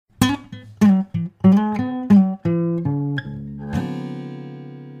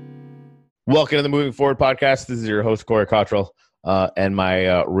Welcome to the Moving Forward podcast. This is your host, Corey Cottrell, and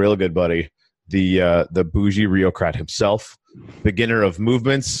my real good buddy, the bougie Riocrat himself, beginner of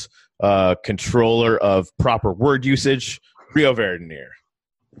movements, controller of proper word usage, Rio Verdenier.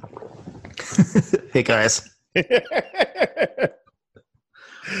 Hey, guys.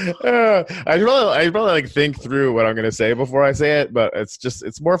 I really think through what I'm going to say before I say it, but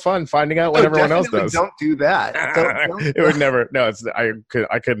it's more fun finding out what everyone else does. Don't do that. It would never. No,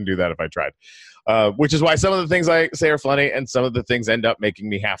 I couldn't do that if I tried. Which is why some of the things I say are funny, and some of the things end up making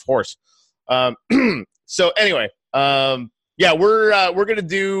me half hoarse. So anyway, we're going to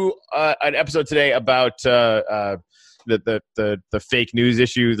do an episode today about the fake news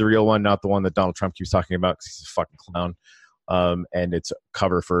issue, the real one, not the one that Donald Trump keeps talking about because he's a fucking clown. And it's a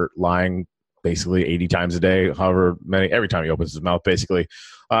cover for lying basically 80 times a day, however many, every time he opens his mouth, basically.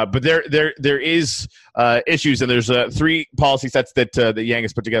 But there is issues, and there's 3 policy sets that Yang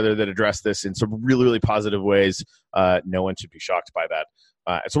has put together that address this in some really, really positive ways. No one should be shocked by that.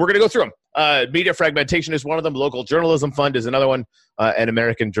 So we're going to go through them. Media fragmentation is one of them. Local Journalism Fund is another one. And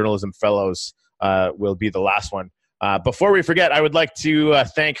American Journalism Fellows will be the last one. Before we forget, I would like to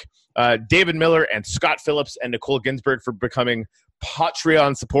thank David Miller and Scott Phillips and Nicole Ginsburg for becoming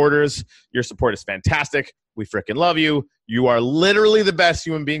Patreon supporters. Your support is fantastic. We freaking love you. You are literally the best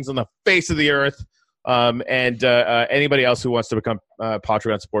human beings on the face of the earth. And anybody else who wants to become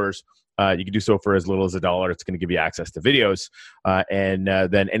Patreon supporters, you can do so for as little as $1. It's going to give you access to videos. And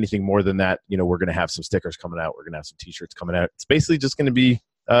then anything more than that, we're going to have some stickers coming out. We're going to have some t-shirts coming out. It's basically just going to be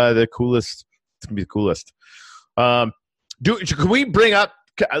the coolest. It's going to be the coolest. Can we bring up,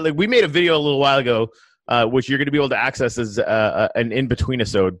 we made a video a little while ago, which you're going to be able to access as an in-between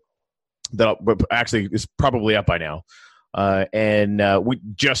episode that actually is probably up by now. And we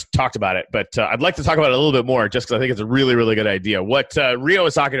just talked about it, but I'd like to talk about it a little bit more just because I think it's a really, really good idea. What Rio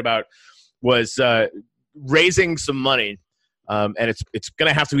was talking about was raising some money, and it's going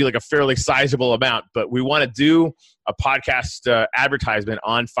to have to be like a fairly sizable amount, but we want to do a podcast advertisement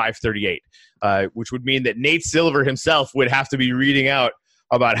on 538, which would mean that Nate Silver himself would have to be reading out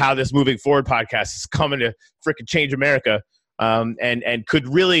about how this Moving Forward podcast is coming to freaking change America, and could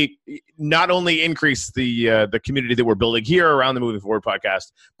really not only increase the community that we're building here around the Moving Forward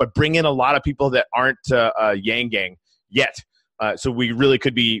podcast, but bring in a lot of people that aren't Yang Gang yet. So we really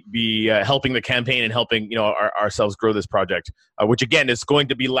could be helping the campaign and helping ourselves grow this project, which again is going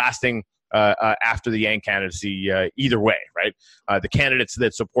to be lasting after the Yang candidacy either way, right? The candidates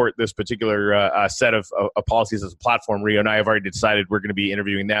that support this particular set of policies as a platform, Rio and I have already decided we're going to be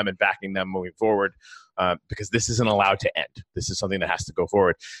interviewing them and backing them moving forward, because this isn't allowed to end. This is something that has to go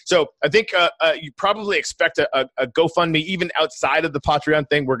forward. So I think you probably expect a GoFundMe even outside of the Patreon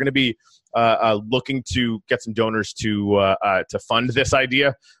thing. We're going to be looking to get some donors to fund this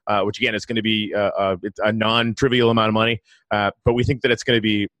idea, which again is going to be a non-trivial amount of money, but we think that it's going to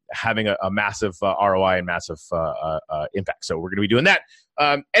be having a massive ROI and massive impact. So we're going to be doing that.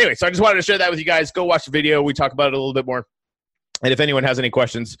 Anyway, so I just wanted to share that with you guys. Go watch the video. We talk about it a little bit more. And if anyone has any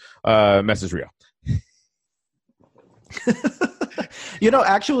questions, message Rio.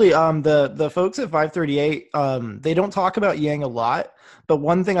 Actually, the folks at 538, they don't talk about Yang a lot, but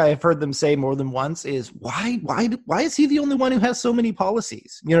one thing I have heard them say more than once is why is he the only one who has so many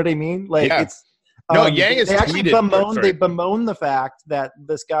policies? You know what I mean? It's Yang is they actually bemoan the fact that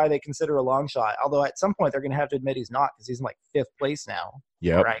this guy they consider a long shot, although at some point they're going to have to admit he's not because he's in 5th place now.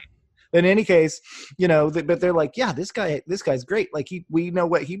 Yeah, right. In any case, but they're like, yeah, this guy's great. We know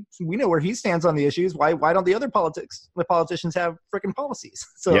where he stands on the issues. Why don't the other politicians have freaking policies?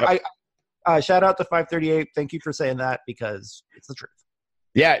 So yep. I shout out to 538. Thank you for saying that because it's the truth.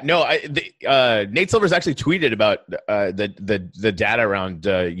 Yeah, no, Nate Silver's actually tweeted about the data around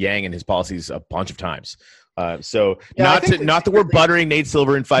Yang and his policies a bunch of times. Not that we're buttering Nate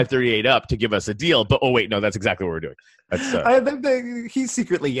Silver and 538 up to give us a deal, but that's exactady what we're doing. That's he's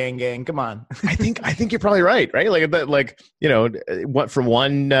secretly Yang Gang. Come on. I think you're probably right? Went from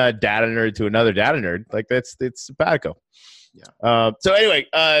one data nerd to another data nerd. It's simpatico. Yeah. So anyway,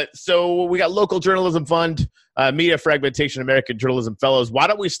 so we got Local Journalism Fund, Media Fragmentation, American Journalism Fellows. Why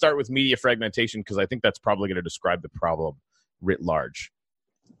don't we start with media fragmentation? Because I think that's probably going to describe the problem writ large.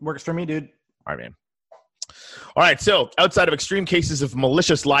 Works for me, dude. All right, man. All right, so outside of extreme cases of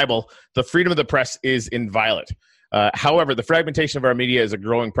malicious libel, the freedom of the press is inviolate. However, the fragmentation of our media is a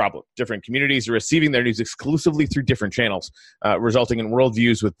growing problem. Different communities are receiving their news exclusively through different channels, resulting in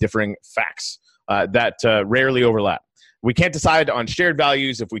worldviews with differing facts that rarely overlap. We can't decide on shared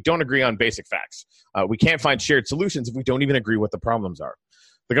values if we don't agree on basic facts. We can't find shared solutions if we don't even agree what the problems are.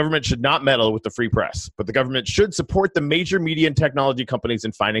 The government should not meddle with the free press, but the government should support the major media and technology companies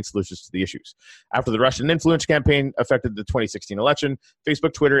in finding solutions to the issues. After the Russian influence campaign affected the 2016 election,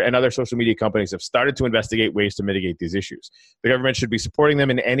 Facebook, Twitter, and other social media companies have started to investigate ways to mitigate these issues. The government should be supporting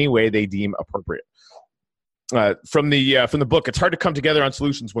them in any way they deem appropriate. From the book, it's hard to come together on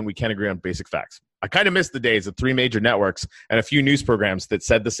solutions when we can't agree on basic facts. I kind of miss the days of 3 major networks and a few news programs that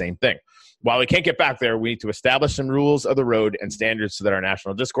said the same thing. While we can't get back there, we need to establish some rules of the road and standards so that our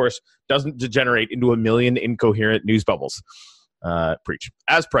national discourse doesn't degenerate into a million incoherent news bubbles. Preach.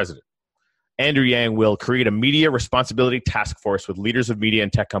 As president, Andrew Yang will create a media responsibility task force with leaders of media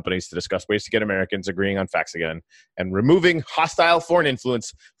and tech companies to discuss ways to get Americans agreeing on facts again and removing hostile foreign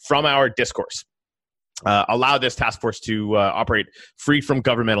influence from our discourse. Allow this task force to operate free from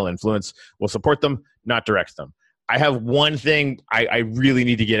governmental influence. We'll support them, not direct them. I have one thing I really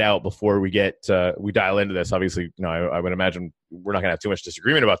need to get out before we dial into this. Obviously, I would imagine we're not going to have too much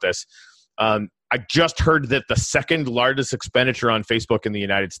disagreement about this. I just heard that the second largest expenditure on Facebook in the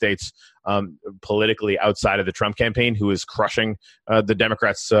United States, politically outside of the Trump campaign, who is crushing the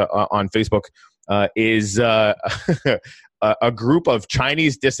Democrats on Facebook, is a group of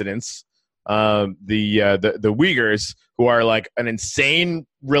Chinese dissidents. The Uyghurs, who are like an insane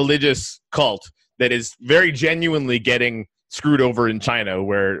religious cult that is very genuinely getting screwed over in China,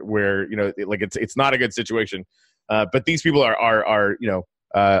 where like it's not a good situation. But these people are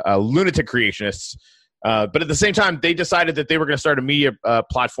lunatic creationists. But at the same time, they decided that they were going to start a media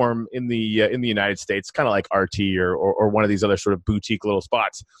platform in the United States, kind of like RT or one of these other sort of boutique little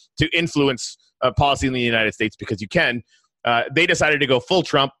spots, to influence policy in the United States, because you can. They decided to go full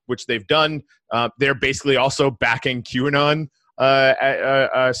Trump, which they've done. They're basically also backing QAnon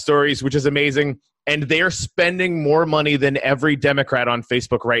stories, which is amazing. And they're spending more money than every Democrat on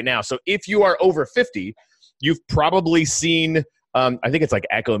Facebook right now. So if you are over 50, you've probably seen, I think it's like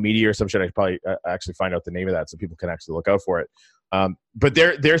Echo Media or some shit. I should probably actually find out the name of that so people can actually look out for it. But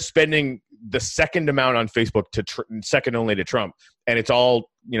they're spending the second amount on Facebook, second only to Trump. And it's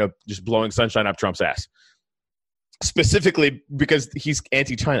all, just blowing sunshine up Trump's ass. Specifically because he's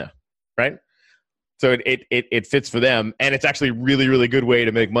anti-China, right? So it fits for them, and it's actually really, really good way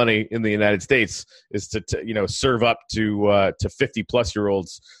to make money in the United States is to serve up to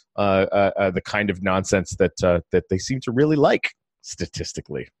 50-plus-year-olds the kind of nonsense that they seem to really like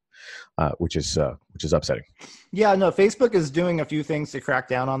statistically, which is upsetting. Yeah, no, Facebook is doing a few things to crack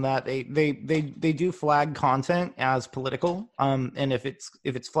down on that. They do flag content as political, and if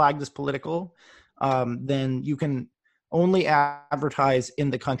it's flagged as political, then you can only advertise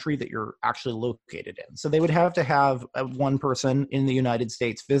in the country that you're actually located in. So they would have to have one person in the United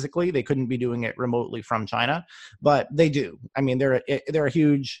States physically. They couldn't be doing it remotely from China, but they do. I mean, they're a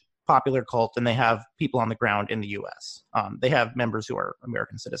huge popular cult, and they have people on the ground in the U.S. They have members who are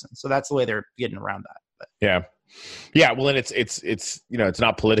American citizens. So that's the way they're getting around that. But. Yeah. Well, and it's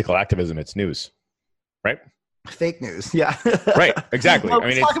not political activism; it's news, right? Fake news. Yeah. Right. Exactly. Well, I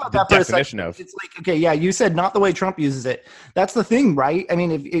mean, it's the definition of. It's like, okay, yeah, you said not the way Trump uses it. That's the thing, right? I mean,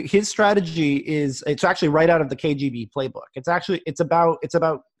 if his strategy it's actually right out of the KGB playbook. It's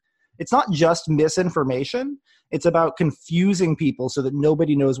not just misinformation. It's about confusing people so that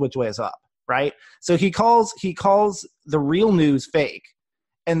nobody knows which way is up, right? So he calls the real news fake,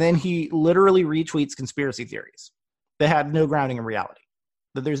 and then he literally retweets conspiracy theories that have no grounding in reality,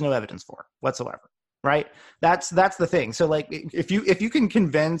 that there's no evidence for whatsoever. Right. That's the thing. So like if you can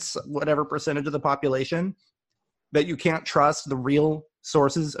convince whatever percentage of the population that you can't trust the real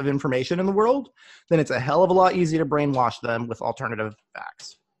sources of information in the world, then it's a hell of a lot easier to brainwash them with alternative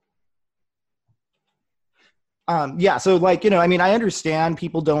facts. So like, I mean, I understand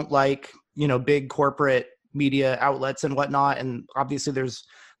people don't like, big corporate media outlets and whatnot. And obviously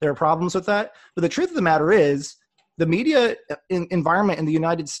there are problems with that. But the truth of the matter is the media environment in the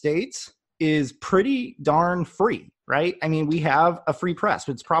United States is pretty darn free, right? I mean, we have a free press.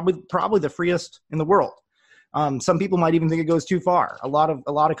 It's probably the freest in the world. Some people might even think it goes too far. A lot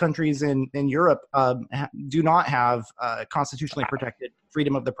of countries in Europe do not have constitutionally protected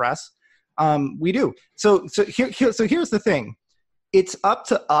freedom of the press. We do. So here's the thing. It's up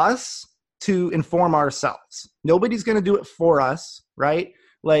to us to inform ourselves. Nobody's going to do it for us, right?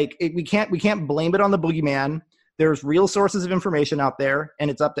 Like we can't blame it on the boogeyman. There's real sources of information out there, and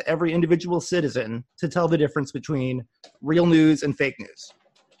it's up to every individual citizen to tell the difference between real news and fake news.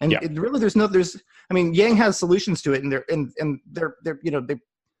 And Yang has solutions to it, and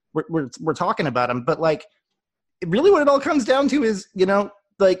we're talking about them, but like, really what it all comes down to is,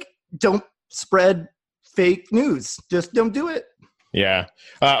 don't spread fake news. Just don't do it. Yeah.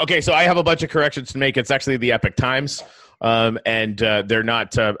 Okay. So I have a bunch of corrections to make. It's actually the Epoch Times. and they're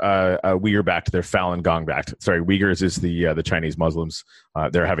not Uyghur backed. They're Falun Gong backed. Sorry, Uyghurs is the Chinese Muslims.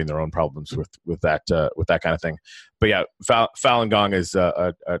 They're having their own problems with that kind of thing. But yeah, Falun Gong is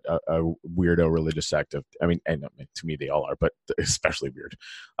a weirdo religious sect. And to me they all are, but especially weird.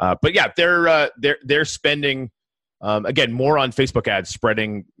 But yeah, they're spending. Again, more on Facebook ads,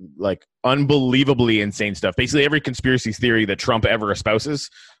 spreading like unbelievably insane stuff. Basically, every conspiracy theory that Trump ever espouses,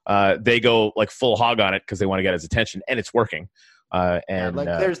 they go like full hog on it because they want to get his attention, and it's working.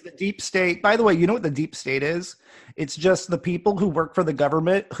 There's the deep state. By the way, you know what the deep state is? It's just the people who work for the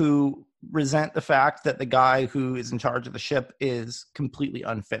government who resent the fact that the guy who is in charge of the ship is completely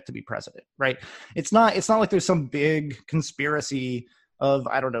unfit to be president. Right? It's not like there's some big conspiracy of,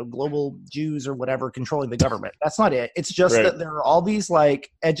 I don't know, global Jews or whatever controlling the government. That's not it. It's just that there are all these like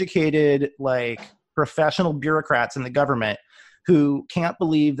educated, like professional bureaucrats in the government who can't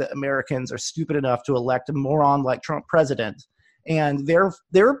believe that Americans are stupid enough to elect a moron like Trump president. And they're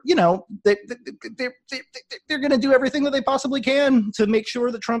going to do everything that they possibly can to make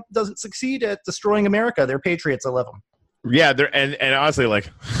sure that Trump doesn't succeed at destroying America. They're patriots. I love them. Yeah. And honestly, like,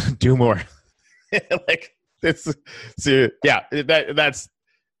 do more. Like, it's not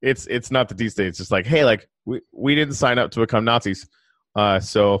the deep state. It's just like, hey, like we didn't sign up to become Nazis,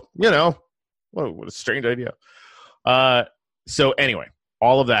 so what a strange idea. So anyway,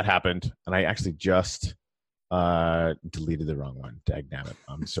 all of that happened, and I actually just deleted the wrong one. Dagnabbit,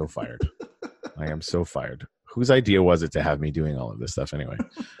 I'm so fired. I am so fired. Whose idea was it to have me doing all of this stuff anyway?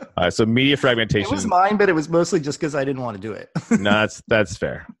 So media fragmentation. It was mine, but it was mostly just because I didn't want to do it. No, that's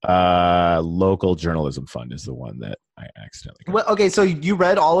fair. Local Journalism Fund is the one that I accidentally got. Well, okay, so you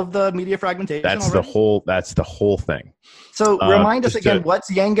read all of the media fragmentation That's the whole thing. So remind us again, what's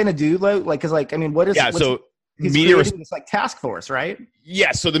Yang going to do? Like, because like, I mean, what is... Yeah, so... He's creating this like task force, right?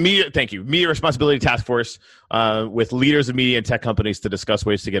 Yeah. So the media responsibility task force with leaders of media and tech companies to discuss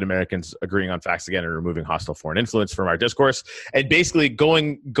ways to get Americans agreeing on facts again and removing hostile foreign influence from our discourse, and basically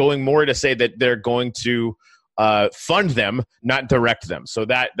going more to say that they're going to fund them, not direct them. So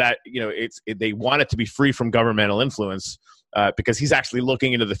that they want it to be free from governmental influence. Because he's actually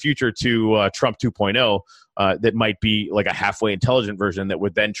looking into the future to Trump 2.0 that might be like a halfway intelligent version that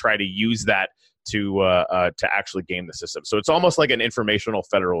would then try to use that to actually game the system. So it's almost like an informational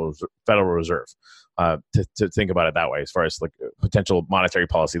Federal Reserve. To think about it that way, as far as like potential monetary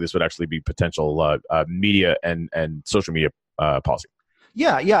policy, this would actually be potential media and social media policy.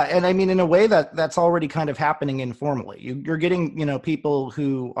 Yeah, and I mean, in a way that's already kind of happening informally. You're getting people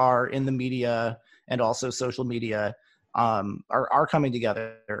who are in the media and also social media are coming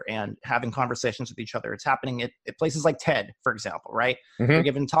together and having conversations with each other. It's happening at places like TED, for example, right? Mm-hmm. They're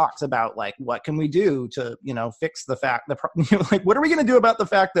giving talks about like, what can we do to, fix the fact like, what are we going to do about the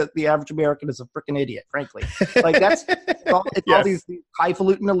fact that the average American is a freaking idiot, frankly? Like that's, all these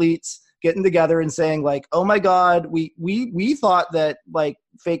highfalutin elites getting together and saying like, oh my God, we thought that like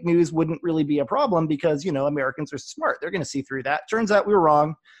fake news wouldn't really be a problem because, Americans are smart. They're going to see through that. Turns out we were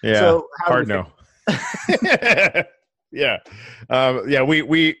wrong. Yeah. So hard no. Yeah.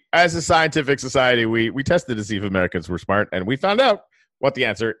 We as a scientific society, we tested to see if Americans were smart, and we found out what the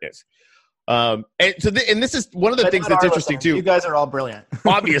answer is. And this is one of the things that's interesting too. You guys are all brilliant.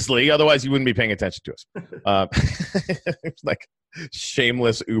 Obviously, otherwise you wouldn't be paying attention to us. It's like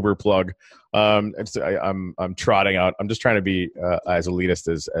shameless Uber plug. I'm trotting out. I'm just trying to be as elitist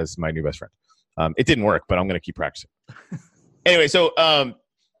as my new best friend. It didn't work, but I'm going to keep practicing. Anyway, so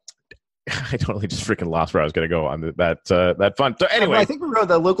I totally just freaking lost where I was going to go on that fund. So anyway, I think we wrote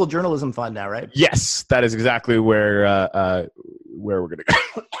the Local Journalism Fund now, right? Yes, that is exactly where we're going to go.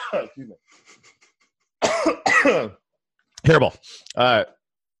 Excuse me. Terrible.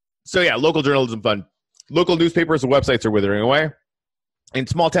 So yeah, Local Journalism Fund. Local newspapers and websites are withering away. In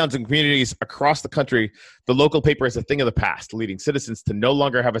small towns and communities across the country, the local paper is a thing of the past, leading citizens to no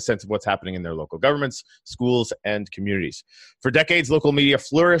longer have a sense of what's happening in their local governments, schools, and communities. For decades, local media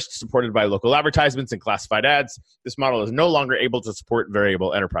flourished, supported by local advertisements and classified ads. This model is no longer able to support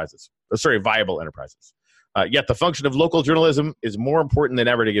viable enterprises. Yet the function of local journalism is more important than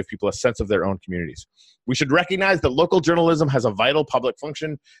ever to give people a sense of their own communities. We should recognize that local journalism has a vital public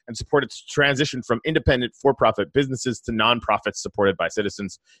function and support its transition from independent for-profit businesses to nonprofits supported by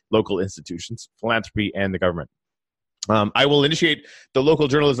citizens, local institutions, philanthropy, and the government. I will initiate the Local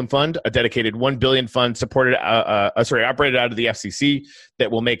Journalism Fund, a dedicated $1 billion fund operated out of the FCC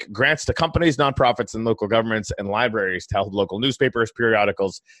that will make grants to companies, nonprofits, and local governments and libraries to help local newspapers,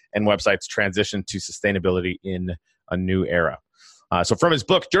 periodicals, and websites transition to sustainability in a new era. So from his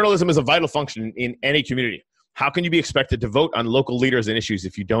book, Journalism is a Vital Function in Any Community. How can you be expected to vote on local leaders and issues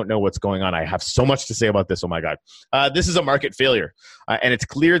if you don't know what's going on? I have so much to say about this. Oh my God. This is a market failure. And it's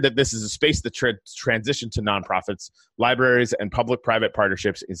clear that this is a space that transitioned to nonprofits, libraries, and public-private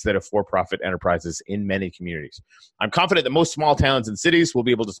partnerships instead of for-profit enterprises in many communities. I'm confident that most small towns and cities will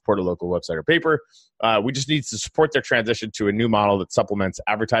be able to support a local website or paper. We just need to support their transition to a new model that supplements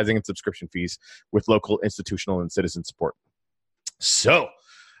advertising and subscription fees with local institutional and citizen support. So,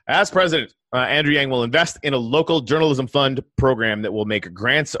 as president, Andrew Yang will invest in a local journalism fund program that will make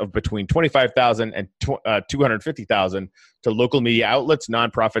grants of between $25,000 and $250,000 to local media outlets,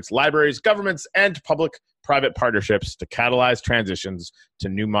 nonprofits, libraries, governments, and public-private partnerships to catalyze transitions to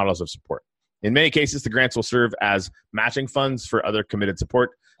new models of support. In many cases, the grants will serve as matching funds for other committed support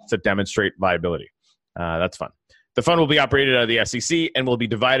to demonstrate viability. That's fun. The fund will be operated out of the SEC and will be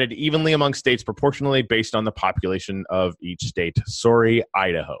divided evenly among states proportionally based on the population of each state. Sorry,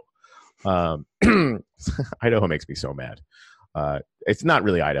 Idaho. Idaho makes me so mad. It's not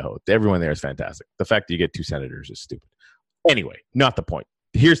really Idaho. Everyone there is fantastic. The fact that you get 2 senators is stupid. Anyway, not the point.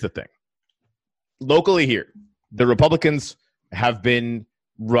 Here's the thing. Locally here, the Republicans have been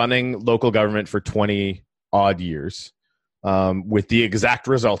running local government for 20 odd years with the exact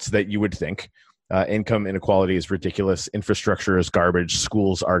results that you would think. Income inequality is ridiculous. Infrastructure is garbage.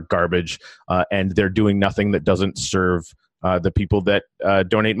 Schools are garbage. And they're doing nothing that doesn't serve the people that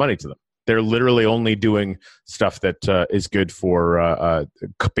donate money to them. They're literally only doing stuff that is good for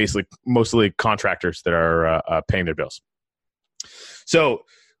basically mostly contractors that are paying their bills. So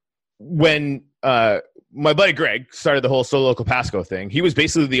when my buddy Greg started the whole Solo Local Pasco thing, he was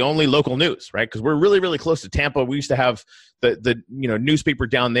basically the only local news, right? Because we're really, really close to Tampa. We used to have the newspaper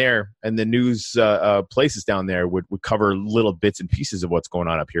down there, and the news places down there would cover little bits and pieces of what's going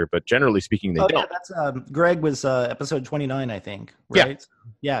on up here. But generally speaking, they don't. Yeah, that's Greg was episode 29, I think. Right?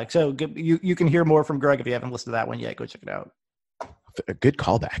 Yeah. So you can hear more from Greg if you haven't listened to that one yet. Go check it out. A good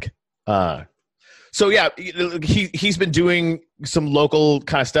callback. So yeah, he's been doing some local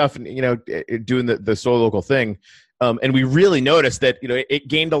kind of stuff, and doing the Solo Local thing, and we really noticed that it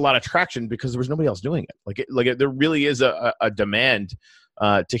gained a lot of traction because there was nobody else doing it. There really is a demand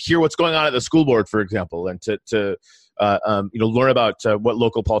to hear what's going on at the school board, for example, and to learn about what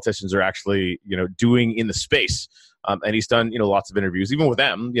local politicians are actually doing in the space. And he's done lots of interviews, even with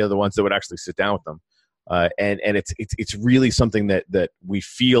them, the ones that would actually sit down with them. And it's really something that we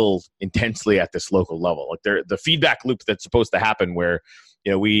feel intensely at this local level. Like the feedback loop that's supposed to happen, where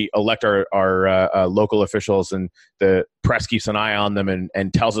we elect our local officials, and the press keeps an eye on them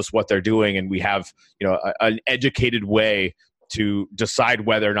and tells us what they're doing, and we have an educated way to decide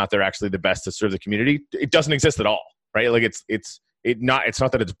whether or not they're actually the best to serve the community. It doesn't exist at all, right? Like it's not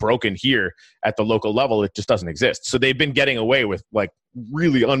that it's broken here at the local level. It just doesn't exist. So they've been getting away with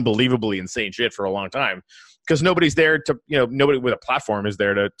really unbelievably insane shit for a long time, because nobody's there to, nobody with a platform is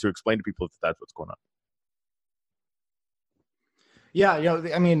there to explain to people that that's what's going on. Yeah,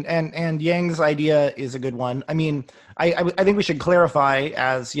 and Yang's idea is a good one. I mean, I think we should clarify,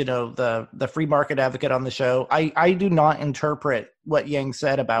 as the free market advocate on the show, I do not interpret what Yang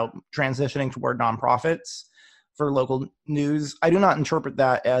said about transitioning toward nonprofits for local news. I do not interpret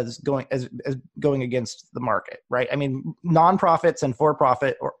that as going against the market, right? I mean, nonprofits and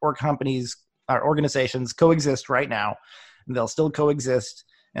for-profit or companies or organizations coexist right now, and they'll still coexist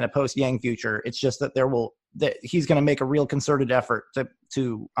in a post-Yang future. It's just that he's going to make a real concerted effort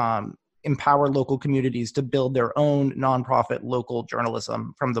to empower local communities to build their own nonprofit local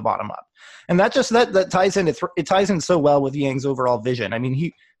journalism from the bottom up, and that ties in. It ties in so well with Yang's overall vision. I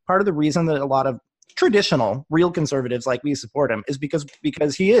mean, part of the reason that a lot of traditional real conservatives like me support him is because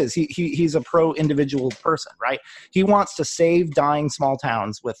he's a pro individual person, right? He wants to save dying small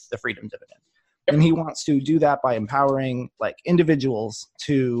towns with the freedom dividend, and he wants to do that by empowering individuals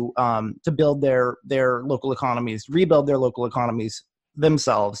to build their local economies, rebuild their local economies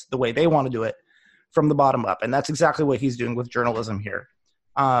themselves the way they want to do it from the bottom up. And that's exactly what he's doing with journalism here.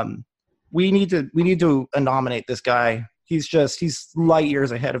 We need to nominate this guy. He's light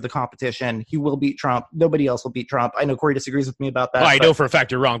years ahead of the competition. He will beat Trump. Nobody else will beat Trump. I know Corey disagrees with me about that. Well, I know for a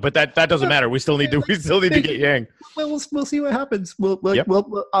fact you're wrong, but that doesn't matter. We still need to get Yang. We'll see what happens.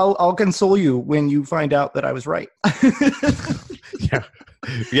 I'll console you when you find out that I was right.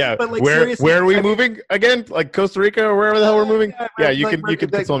 Yeah. But where are we moving again? Like Costa Rica or wherever the hell we're moving? Yeah, you can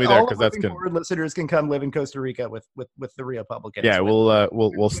console me there, because that's good. Listeners can come live in Costa Rica with the Republicans. Yeah,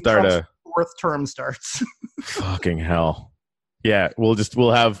 we'll start a fourth term starts. Fucking hell. Yeah, we'll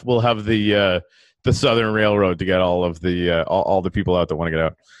have the Southern Railroad to get all of the all the people out that want to get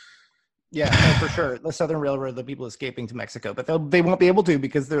out. Yeah, no, for sure. The Southern Railroad, the people escaping to Mexico, but they won't be able to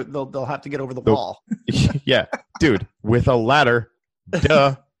because they'll have to get over the wall. Yeah, dude, with a ladder.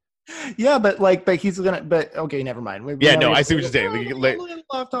 Duh. Yeah, but he's gonna. But okay, never mind. I see what you're saying. A little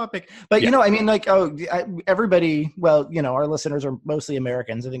off topic, but I mean, everybody. Well, our listeners are mostly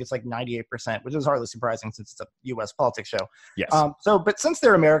Americans. I think it's like 98%, which is hardly surprising since it's a U.S. politics show. Yes. But since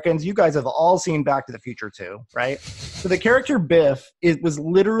they're Americans, you guys have all seen Back to the Future too, right? So the character Biff was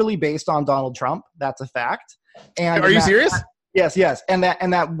literally based on Donald Trump. That's a fact. And are you serious? Yes, and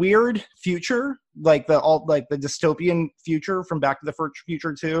that weird future, like the dystopian future from Back to the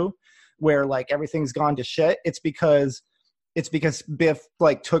Future 2, where like everything's gone to shit. It's because Biff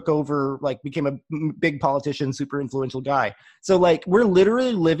like took over, like became a big politician, super influential guy. So like we're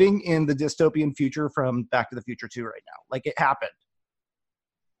literally living in the dystopian future from Back to the Future 2 right now. Like it happened.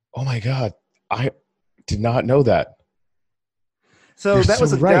 Oh my God, I did not know that. So You're that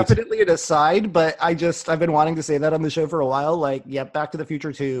was definitely an aside, but I've been wanting to say that on the show for a while. Like, yeah, Back to the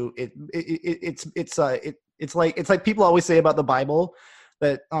Future 2. It's like people always say about the Bible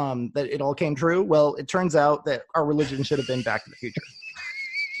that it all came true. Well, it turns out that our religion should have been Back to the Future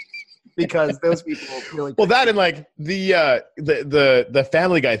because those people really. Well, that and like the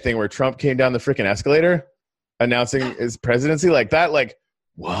Family Guy thing where Trump came down the freaking escalator announcing his presidency, like that. Like,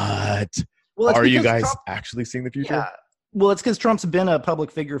 what? Well, are you guys actually seeing the future? Yeah. Well, it's because Trump's been a public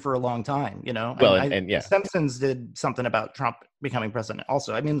figure for a long time, Well, and The Simpsons did something about Trump becoming president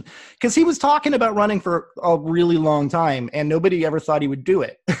also. I mean, because he was talking about running for a really long time, and nobody ever thought he would do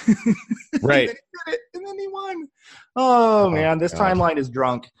it. Right. And then he won. Oh man, this timeline is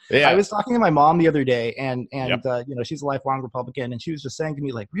drunk. Yeah. I was talking to my mom the other day, and she's a lifelong Republican, and she was just saying to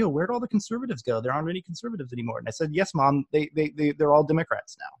me like, "Rio, where'd all the conservatives go? There aren't any conservatives anymore." And I said, "Yes, Mom, they're all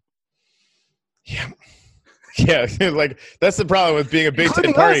Democrats now." Yeah. Yeah, like that's the problem with being a Big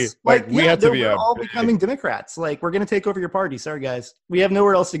Ten party. We have to be all becoming Democrats. Like we're gonna take over your party. Sorry, guys, we have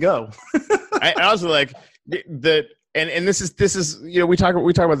nowhere else to go. I also like the and this is we talk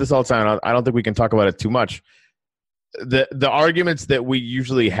about this all the time. I don't think we can talk about it too much. The arguments that we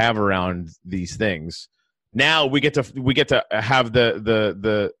usually have around these things. Now we get to have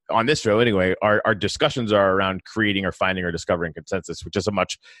the on this show anyway. Our discussions are around creating or finding or discovering consensus, which is a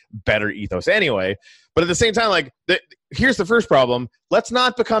much better ethos anyway. But at the same time, like here's the first problem: let's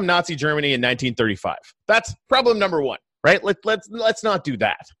not become Nazi Germany in 1935. That's problem number one, right? Let's not do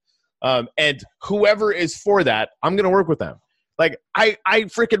that. And whoever is for that, I'm gonna work with them. Like I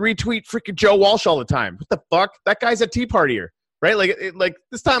freaking retweet freaking Joe Walsh all the time. What the fuck? That guy's a Tea Partier. Right, like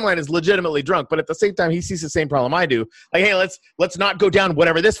this timeline is legitimately drunk, but at the same time, he sees the same problem I do. Like, hey, let's not go down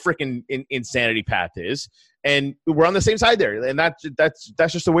whatever this freaking insanity path is, and we're on the same side there, and that's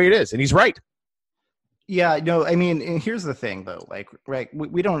just the way it is, and he's right. Yeah, no, I mean, and here's the thing, though. Like, right,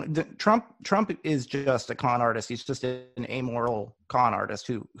 we don't. Trump is just a con artist. He's just an amoral con artist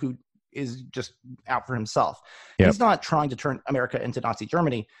who is just out for himself. Yep. He's not trying to turn America into Nazi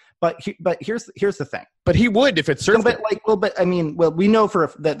Germany. But here's the thing. But he would if it served. We know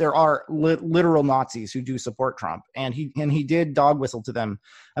that there are literal Nazis who do support Trump, and he did dog whistle to them.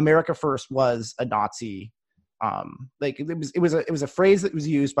 America First was a Nazi. It was a phrase that was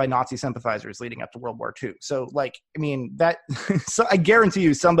used by Nazi sympathizers leading up to World War II. So so I guarantee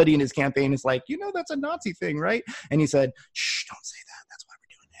you somebody in his campaign is like, that's a Nazi thing, right? And he said, "Shh, don't say that. That's why we're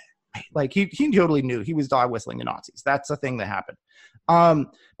doing it." Right? Like he totally knew he was dog whistling the Nazis. That's a thing that happened.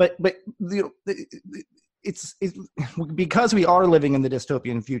 But it's because we are living in the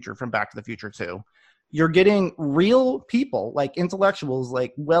dystopian future from Back to the Future 2. You're getting real people, like intellectuals,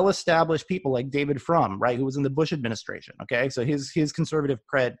 like well-established people like David Frum, right, who was in the Bush administration. Okay, so his conservative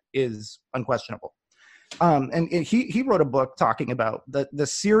cred is unquestionable. And he wrote a book talking about the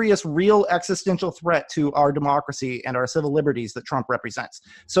serious, real existential threat to our democracy and our civil liberties that Trump represents.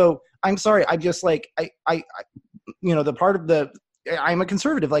 So I'm sorry, I just the part of the I'm a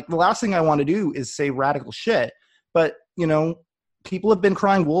conservative. Like the last thing I want to do is say radical shit, but people have been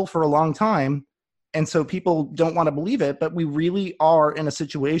crying wolf for a long time. And so people don't want to believe it, but we really are in a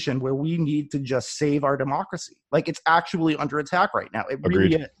situation where we need to just save our democracy. Like it's actually under attack right now. It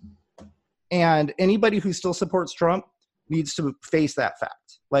really is. And anybody who still supports Trump needs to face that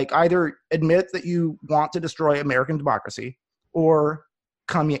fact. Like either admit that you want to destroy American democracy or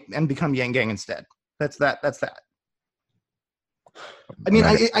come and become Yang Gang instead. That's that. I mean,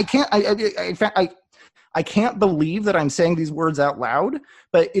 I can't. In fact, I can't believe that I'm saying these words out loud,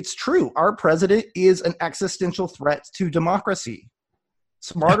 but it's true. Our president is an existential threat to democracy.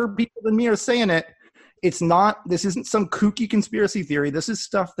 Smarter people than me are saying it. It's not. This isn't some kooky conspiracy theory. This is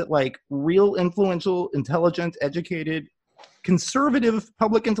stuff that like real influential, intelligent, educated conservative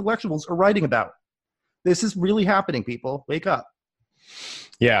public intellectuals are writing about. This is really happening, people. Wake up.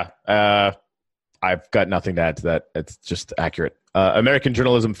 Yeah. I've got nothing to add to that. It's just accurate. American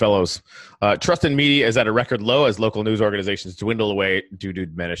Journalism Fellows. Trust in media is at a record low as local news organizations dwindle away due to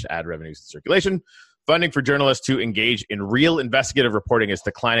diminished ad revenues and circulation. Funding for journalists to engage in real investigative reporting is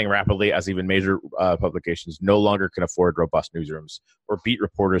declining rapidly as even major publications no longer can afford robust newsrooms or beat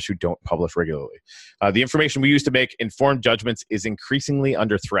reporters who don't publish regularly. The information we use to make informed judgments is increasingly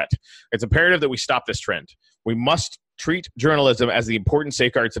under threat. It's imperative that we stop this trend. We must treat journalism as the important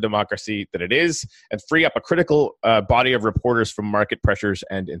safeguard to democracy that it is, and free up a critical body of reporters from market pressures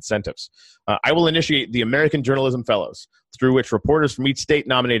and incentives. I will initiate the American Journalism Fellows, through which reporters from each state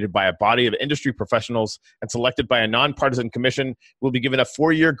nominated by a body of industry professionals and selected by a nonpartisan commission will be given a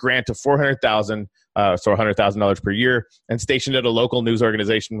 4-year grant of $400,000, so $100,000 per year, and stationed at a local news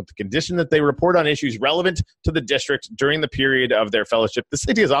organization with the condition that they report on issues relevant to the district during the period of their fellowship. This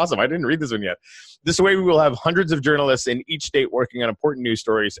idea is awesome. I didn't read this one yet. This way we will have hundreds of journalists in each state working on important news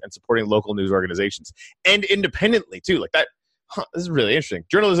stories and supporting local news organizations. And independently, too. Like that, this is really interesting.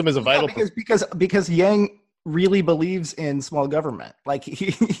 Journalism is a vital... Because Yang really believes in small government. Like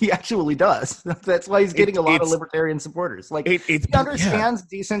he actually does. That's why he's getting a lot of libertarian supporters. Like he understands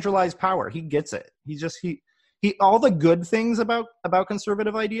decentralized power. He gets it. He all the good things about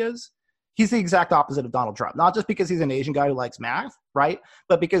conservative ideas. He's the exact opposite of Donald Trump. Not just because he's an Asian guy who likes math, right?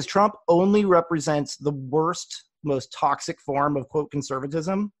 But because Trump only represents the worst, most toxic form of quote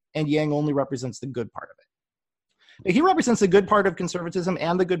conservatism, and Yang only represents the good part of it. He represents the good part of conservatism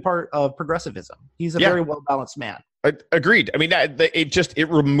and the good part of progressivism. He's a very well-balanced man. Agreed. I mean, it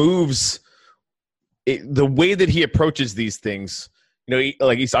removes the way that he approaches these things. You know,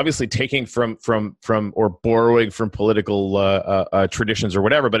 he's obviously taking from or borrowing from political traditions or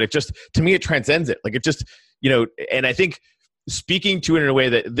whatever, but it just, to me, it transcends it. Like it just, and I think speaking to it in a way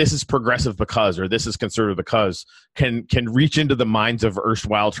that this is progressive because, or this is conservative because, can reach into the minds of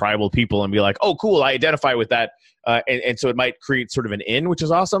erstwhile tribal people and be like, oh, cool, I identify with that. And so it might create sort of an in, which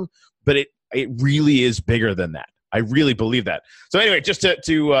is awesome, but it really is bigger than that. I really believe that. So anyway, just to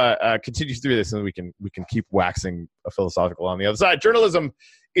continue through this, and we can keep waxing philosophical on the other side. Journalism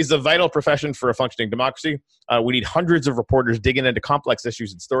is a vital profession for a functioning democracy. We need hundreds of reporters digging into complex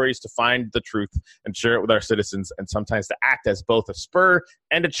issues and stories to find the truth and share it with our citizens, and sometimes to act as both a spur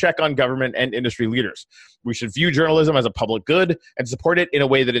and a check on government and industry leaders. We should view journalism as a public good and support it in a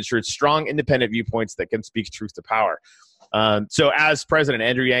way that ensures strong, independent viewpoints that can speak truth to power. So as President,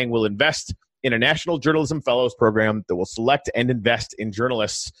 Andrew Yang will invest in a National Journalism Fellows program that will select and invest in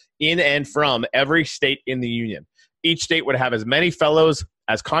journalists in and from every state in the union. Each state would have as many fellows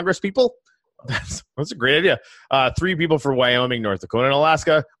as Congress people. That's a great idea. 3 people for Wyoming, North Dakota, and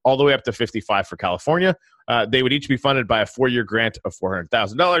Alaska, all the way up to 55 for California. They would each be funded by a 4-year grant of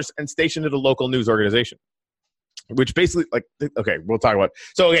 $400,000 and stationed at a local news organization. Which basically, okay, we'll talk about.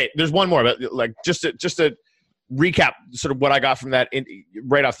 So, okay, there's one more, but just to recap sort of what I got from that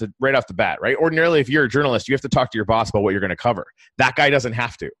right off the bat, right? Ordinarily, if you're a journalist, you have to talk to your boss about what you're going to cover. That guy doesn't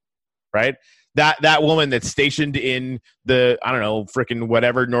have to, right? That woman that's stationed in the, I don't know, freaking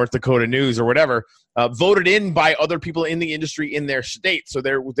whatever, North Dakota News or whatever, voted in by other people in the industry in their state. So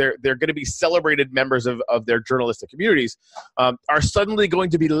they're going to be celebrated members of their journalistic communities, are suddenly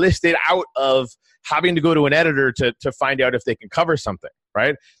going to be listed out of having to go to an editor to find out if they can cover something,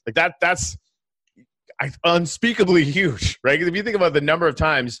 right? Like that's unspeakably huge, right? If you think about the number of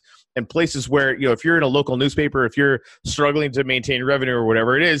times and places where, if you're in a local newspaper, if you're struggling to maintain revenue or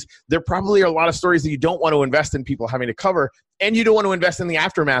whatever it is, there probably are a lot of stories that you don't want to invest in people having to cover, and you don't want to invest in the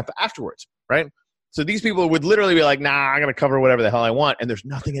aftermath afterwards, right? So these people would literally be like, nah, I'm going to cover whatever the hell I want, and there's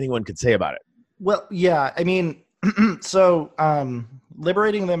nothing anyone could say about it. Well, yeah, I mean, so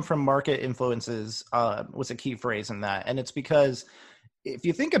liberating them from market influences was a key phrase in that, and it's because if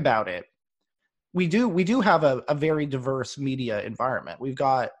you think about it, we do have a very diverse media environment. We've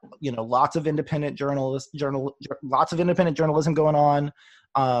got lots of independent lots of independent journalism going on.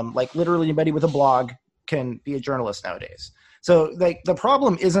 Like literally anybody with a blog can be a journalist nowadays. So the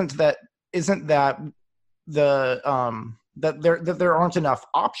problem isn't that there aren't enough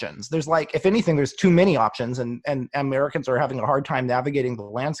options. There's if anything, there's too many options, and Americans are having a hard time navigating the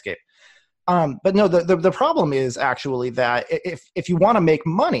landscape. But no, the problem is actually that if you want to make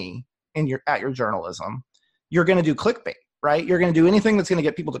money at your journalism, you're going to do clickbait, right? You're going to do anything that's going to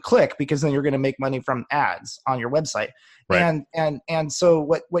get people to click, because then you're going to make money from ads on your website. Right. And so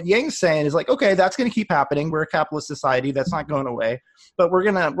what Yang's saying is okay, that's going to keep happening. We're a capitalist society. That's not going away, but we're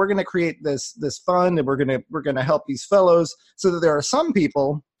going to create this fund, and we're going to help these fellows so that there are some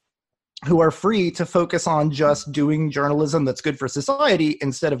people who are free to focus on just doing journalism that's good for society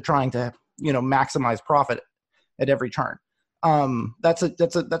instead of trying to, maximize profit at every turn.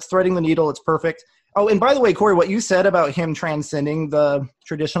 That's threading the needle. It's perfect. Oh, and by the way, Corey, what you said about him transcending the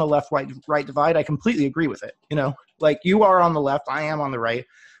traditional left-right divide, I completely agree with it. Like you are on the left, I am on the right.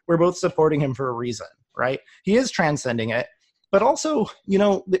 We're both supporting him for a reason, right? He is transcending it. But also,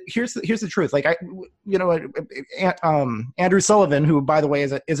 here's the truth. Like Andrew Sullivan, who by the way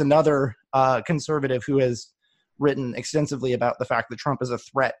is another conservative who has written extensively about the fact that Trump is a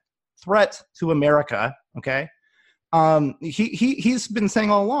threat to America. Okay, he's been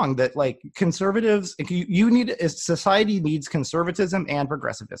saying all along that like conservatives, society needs conservatism and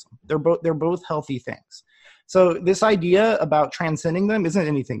progressivism. They're both healthy things. So this idea about transcending them isn't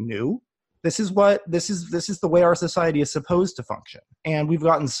anything new. This is the way our society is supposed to function. And we've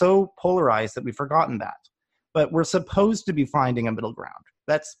gotten so polarized that we've forgotten that. But we're supposed to be finding a middle ground.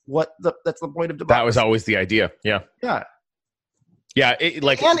 That's the point of democracy. That was always the idea. Yeah. Yeah. Yeah.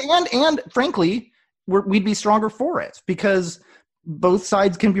 And frankly, we'd be stronger for it because both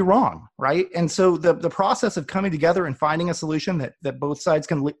sides can be wrong, right? And so the process of coming together and finding a solution that both sides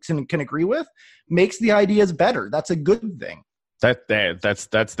can agree with makes the ideas better. That's a good thing. That's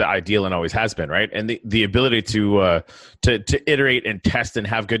the ideal and always has been, right? And the ability to iterate and test and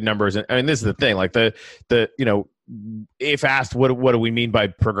have good numbers. And I mean, this is the thing. Like if asked, what do we mean by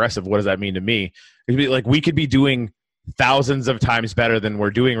progressive? What does that mean to me? It'd be like we could be doing thousands of times better than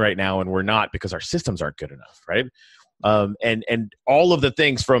we're doing right now, and we're not because our systems aren't good enough, right? And all of the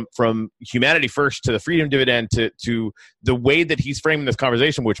things from humanity first to the freedom dividend to the way that he's framing this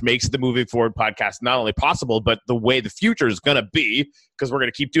conversation, which makes the Moving Forward podcast not only possible, but the way the future is going to be, because we're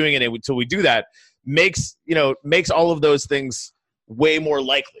going to keep doing it until we do that, makes all of those things way more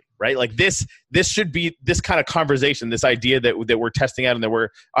likely, right? Like this should be this kind of conversation, this idea that we're testing out and that we're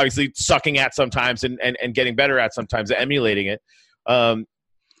obviously sucking at sometimes and getting better at sometimes, emulating it.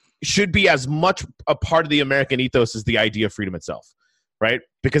 Should be as much a part of the American ethos as the idea of freedom itself, right?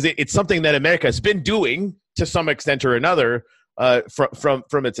 Because it's something that America has been doing to some extent or another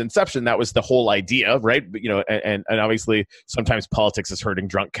from its inception. That was the whole idea, right? And obviously sometimes politics is herding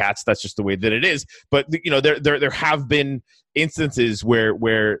drunk cats. That's just the way that it is. But there have been instances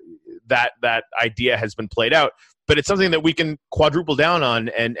where that idea has been played out. But it's something that we can quadruple down on,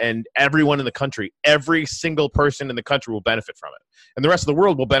 and everyone in the country, every single person in the country will benefit from it. And the rest of the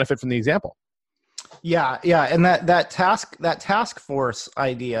world will benefit from the example. Yeah. And that task force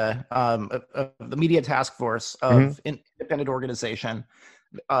idea, of the media task force of independent organization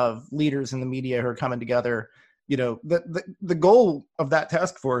of leaders in the media who are coming together, the goal of that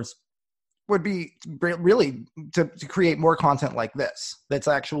task force would be really to create more content like this that's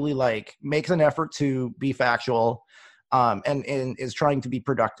actually like makes an effort to be factual and is trying to be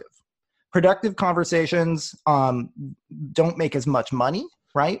productive conversations. Don't make as much money,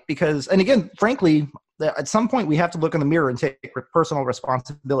 right? Because, and again, frankly, at some point we have to look in the mirror and take personal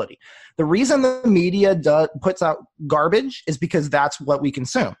responsibility. The reason the media puts out garbage is because that's what we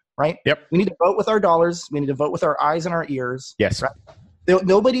consume, right? Yep. We need to vote with our dollars. We need to vote with our eyes and our ears. Yes. Right?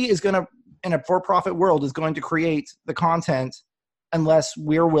 Nobody is going to, in a for-profit world, is going to create the content unless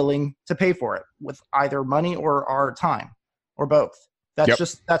we're willing to pay for it with either money or our time or both. That's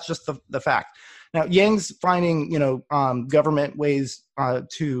just the fact. Now, Yang's finding government ways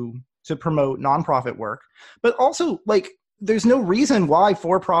to promote nonprofit work, but also like there's no reason why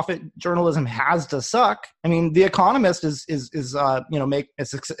for-profit journalism has to suck. I mean, The Economist is make a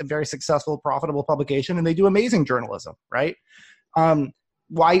very successful, profitable publication, and they do amazing journalism, right?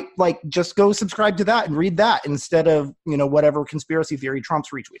 Why, just go subscribe to that and read that instead of, whatever conspiracy theory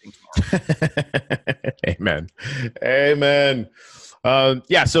Trump's retweeting tomorrow. Amen.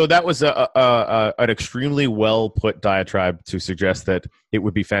 So that was an extremely well put diatribe to suggest that it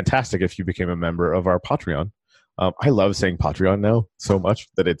would be fantastic if you became a member of our Patreon. I love saying Patreon now so much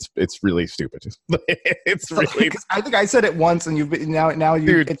that it's really stupid. It's really. I think I said it once, and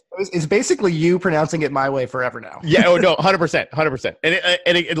it's basically you pronouncing it my way forever now. Yeah. Oh no, 100%. And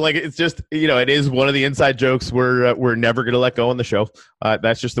it's just it is one of the inside jokes we're never gonna let go on the show.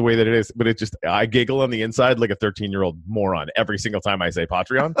 That's just the way that it is. But I giggle on the inside like a 13-year-old moron every single time I say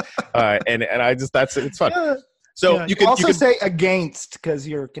Patreon, and I just it's fun. Yeah. So you can also say against because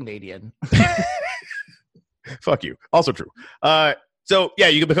you're Canadian. Fuck you. Also true. So yeah,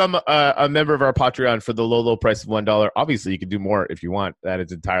 you can become a member of our Patreon for the low price of $1. Obviously, you can do more if you want. That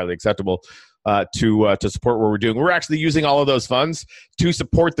is entirely acceptable. to support what we're doing. We're actually using all of those funds to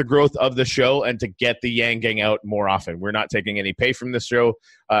support the growth of the show and to get the Yang Gang out more often. We're not taking any pay from this show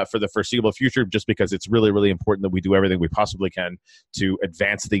for the foreseeable future, just because it's really, really important that we do everything we possibly can to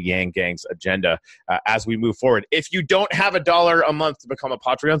advance the Yang Gang's agenda as we move forward. If you don't have $1 a month to become a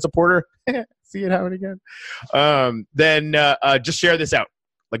Patreon supporter, see it happen again, then just share this out.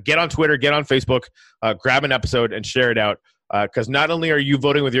 Like, get on Twitter, get on Facebook, grab an episode and share it out. Because not only are you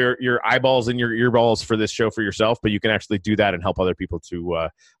voting with your eyeballs and your earballs for this show for yourself, but you can actually do that and help other people to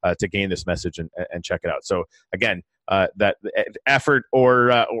gain this message and check it out. So again, that effort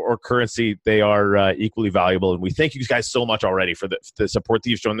or currency, they are equally valuable, and we thank you guys so much already for the support that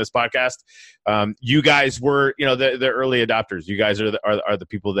you've shown this podcast. You guys were, the early adopters. You guys are the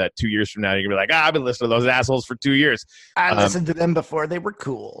people that 2 years from now you're gonna be like, I've been listening to those assholes for 2 years. I listened to them before they were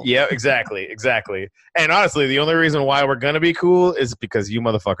cool. Yeah, exactly. And honestly, the only reason why we're gonna be cool is because you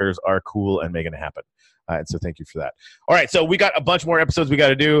motherfuckers are cool and making it happen. And so thank you for that. All right, so we got a bunch more episodes we got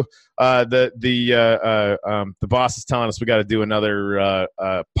to do. The boss is telling us we got to do another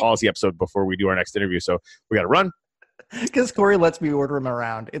policy episode before we do our next interview. So we got to run. Because Corey lets me order him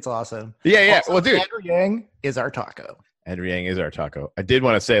around. It's awesome. Yeah. Also, well, dude, Andrew Yang is our taco. Andrew Yang is our taco. I did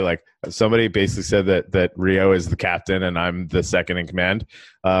want to say, like, somebody basically said that Rio is the captain and I'm the second in command.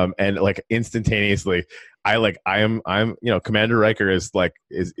 And like instantaneously, I'm Commander Riker is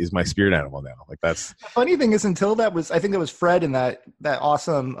my spirit animal now. Like, that's the funny thing is, until that was, I think that was Fred in that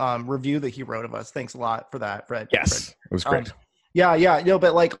awesome review that he wrote of us. Thanks a lot for that, Fred. Yes, Fred. It was great. Yeah.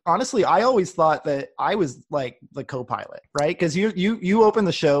 But like, honestly, I always thought that I was like the co-pilot, right? Because you open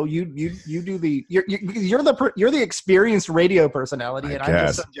the show, you do you're the experienced radio personality, and I'm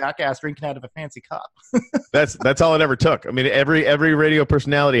just some jackass drinking out of a fancy cup. That's all it ever took. I mean, every radio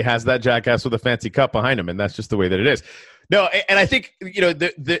personality has that jackass with a fancy cup behind him, and that's just the way that it is. No, and I think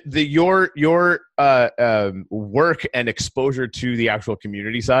your work and exposure to the actual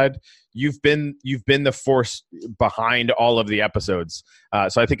community side, you've been the force behind all of the episodes.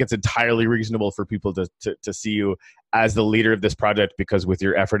 So I think it's entirely reasonable for people to see you as the leader of this project, because with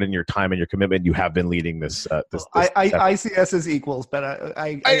your effort and your time and your commitment, you have been leading this. I see us as equals, but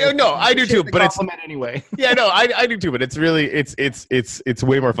I do too. But it's anyway. Yeah, no, I do too. But it's really it's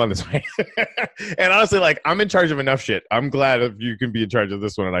way more fun this way. And honestly, like, I'm in charge of enough shit. I'm glad if you can be in charge of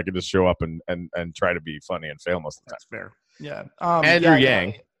this one, and I can just show up and try to be funny and fail most of the time. That's fair. Yeah. Andrew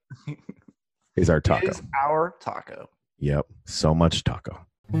Yang is our taco. Is our taco. Yep. So much taco.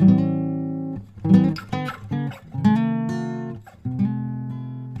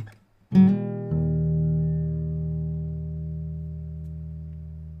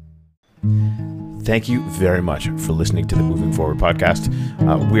 Thank you very much for listening to the Moving Forward podcast.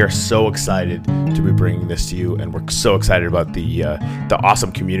 We are so excited to be bringing this to you, and we're so excited about the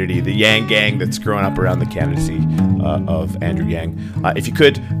awesome community, the Yang Gang that's growing up around the candidacy of Andrew Yang. If you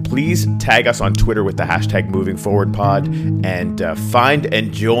could, please tag us on Twitter with the hashtag Moving Forward Pod, and find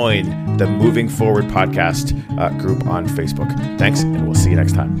and join the Moving Forward podcast group on Facebook. Thanks, and we'll see you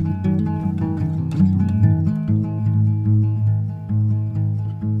next time.